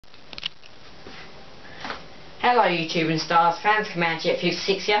Hello YouTube and stars, fans, Comanche at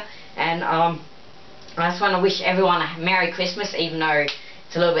 56 here, and I just want to wish everyone a Merry Christmas, even though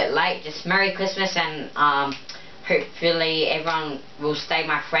it's a little bit late. Just Merry Christmas, and hopefully everyone will stay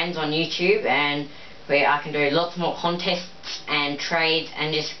my friends on YouTube, and where I can do lots more contests and trades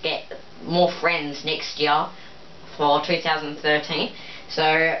and just get more friends next year for 2013.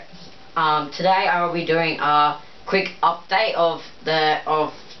 So today I will be doing a quick update of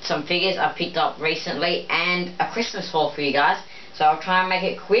some figures I picked up recently and a Christmas haul for you guys. So I'll try and make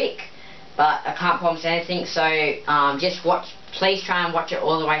it quick, but I can't promise anything, so please try and watch it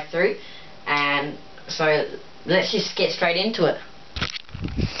all the way through. And so let's just get straight into it.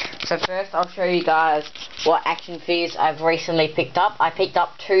 So first I'll show you guys what action figures I've recently picked up. I picked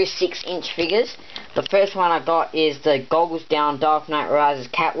up two 6-inch figures. The first one I got is the goggles down Dark Knight Rises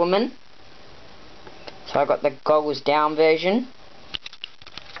Catwoman. So I got the goggles down version.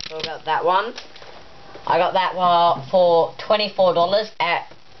 So I got that one. I got that one for $24 at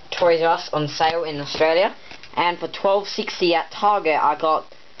Toys R Us on sale in Australia, and for $12.60 at Target I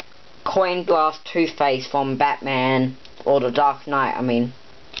got Coin Glass Two-Face from Batman, or the Dark Knight I mean.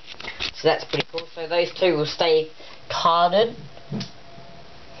 So that's pretty cool. So those two will stay carded,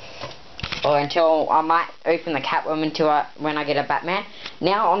 or until I might open the Catwoman when I get a Batman.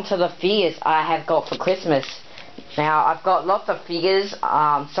 Now onto the figures I have got for Christmas. Now I've got lots of figures,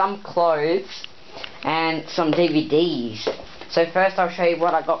 some clothes and some DVDs. So first I'll show you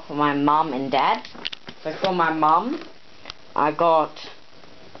what I got for my mum and dad. So for my mum, I got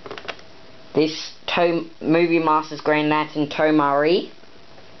this Movie Masters Green Lantern Toe Marie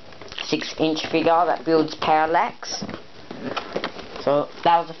 6-inch figure that builds Parallax. So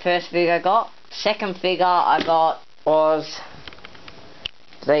that was the first figure I got. Second figure I got was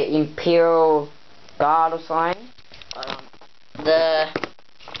the Imperial Guard or something. The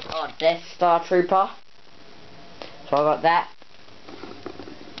Death Star Trooper. So I got that.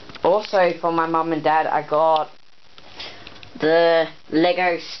 Also for my mum and dad I got the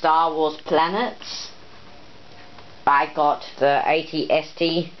Lego Star Wars planets. I got the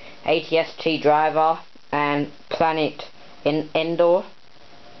ATST driver and planet in Endor,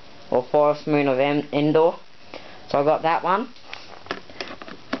 or Forest Moon of Endor. So I got that one.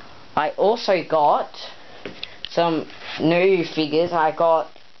 I also got some new figures. I got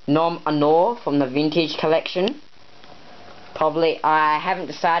Nom Anor from the Vintage Collection. I haven't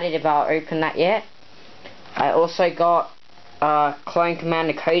decided if I'll open that yet. I also got Clone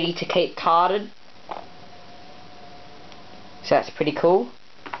Commander Cody to keep carded. So that's pretty cool.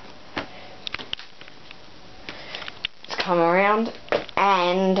 Let's come around,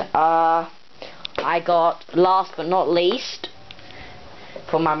 and I got, last but not least,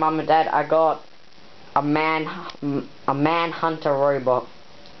 for my mum and dad, I got a Manhunter robot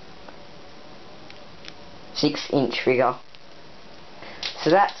 6-inch figure. So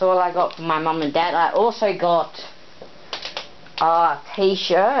that's all I got for my mum and dad. I also got a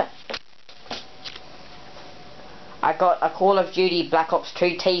t-shirt. I got a Call of Duty Black Ops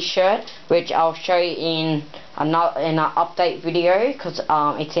 2 t-shirt, which I'll show you in an update video, because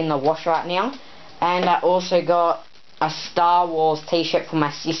it's in the wash right now. And I also got a Star Wars t-shirt for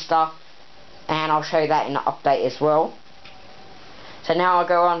my sister, and I'll show you that in the update as well. So now I'll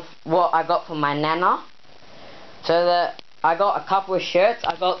go on what I got for my nana. So I got a couple of shirts.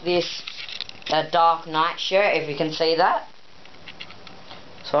 I got this Dark Knight shirt, if you can see that.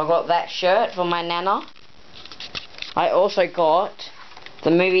 So I got that shirt for my nana. I also got the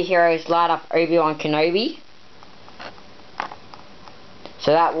Movie Heroes Light Up Obi-Wan Kenobi.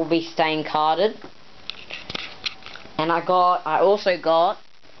 So that will be staying carded. And I also got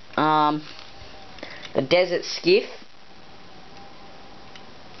the Desert Skiff,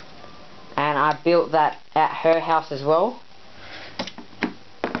 and I built that at her house as well.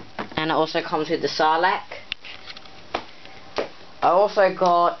 And it also comes with the Sarlacc. I also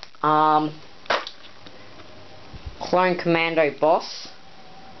got Clone Commando Boss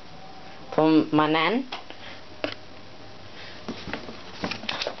from my nan.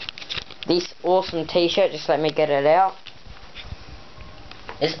 This awesome t-shirt, just let me get it out.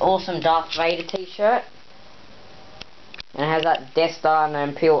 This awesome Darth Vader t-shirt, and it has that Death Star and the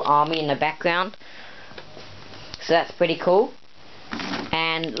Imperial Army in the background. So that's pretty cool.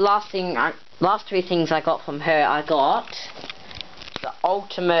 And last three things I got from her, I got the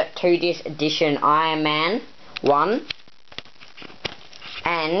Ultimate 2-disc Edition Iron Man 1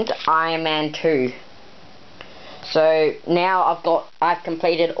 and Iron Man 2. So now I've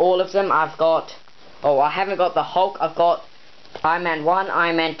completed all of them. I haven't got the Hulk. I've got Iron Man 1,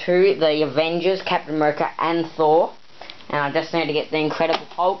 Iron Man 2, the Avengers, Captain America and Thor. and I just need to get the Incredible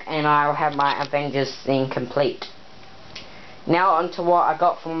Hulk, and I'll have my Avengers thing complete. Now onto what I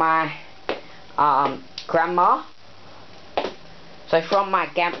got from my grandma. So from my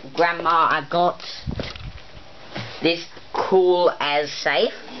grandma I got this cool as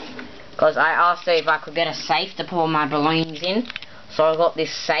safe, because I asked her if I could get a safe to put all my belongings in. So I got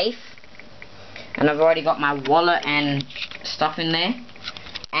this safe, and I've already got my wallet and stuff in there,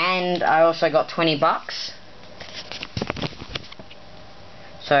 and I also got 20 bucks.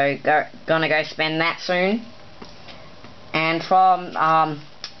 So gonna go spend that soon. And from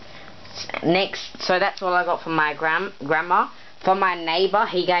next, so that's all I got from my grandma. From my neighbour,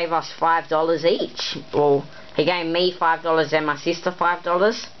 he gave us $5 each. Well, he gave me $5 and my sister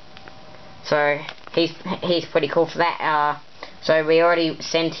 $5. So he's pretty cool for that. So we already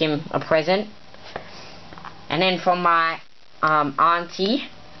sent him a present. And then from my auntie,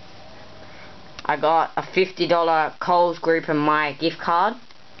 I got a $50 Coles Group and my gift card.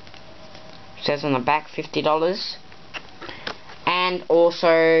 It says on the back $50. And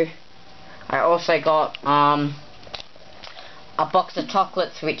also, I also got a box of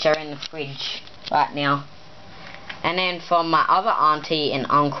chocolates, which are in the fridge right now. And then from my other auntie and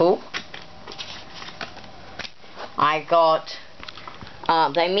uncle, I got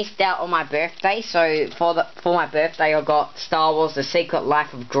they missed out on my birthday, so for my birthday I got Star Wars: The Secret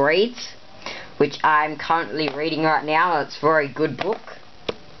Life of Droids, which I'm currently reading right now. It's a very good book.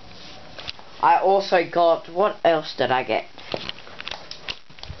 I also got, what else did I get?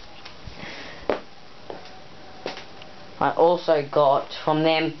 I also got from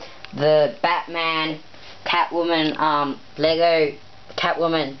them the Batman, Catwoman, Lego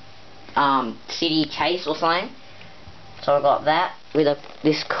Catwoman City Chase or something. So I got that with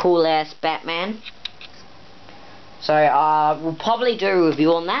this cool ass Batman. So we'll probably do a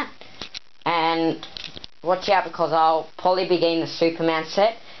review on that. And watch out, because I'll probably be getting the Superman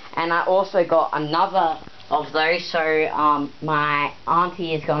set. And I also got another of those, so my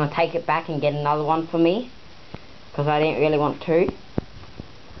auntie is going to take it back and get another one for me, because I didn't really want to.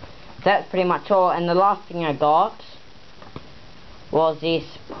 That's pretty much all. And the last thing I got was this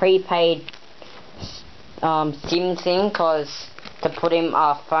prepaid SIM thing, because to put in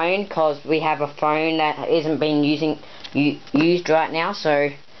our phone, because we have a phone that isn't being used right now. So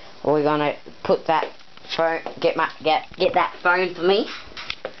we're gonna put that phone, get that phone for me.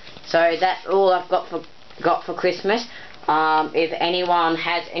 So that's all I've got for Christmas. If anyone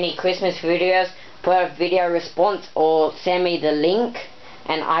has any Christmas videos, put a video response or send me the link,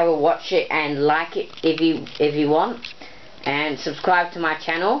 and I will watch it and like it if you want. And subscribe to my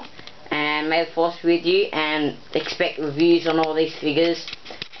channel. And may the force be with you, and expect reviews on all these figures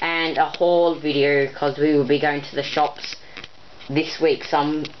and a haul video, because we will be going to the shops this week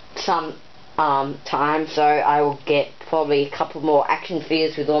some time, so I will get probably a couple more action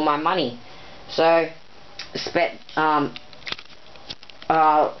figures with all my money. So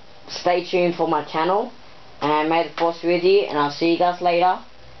stay tuned for my channel, and may the force be with you, and I'll see you guys later,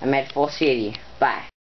 and may the force be with you. Bye.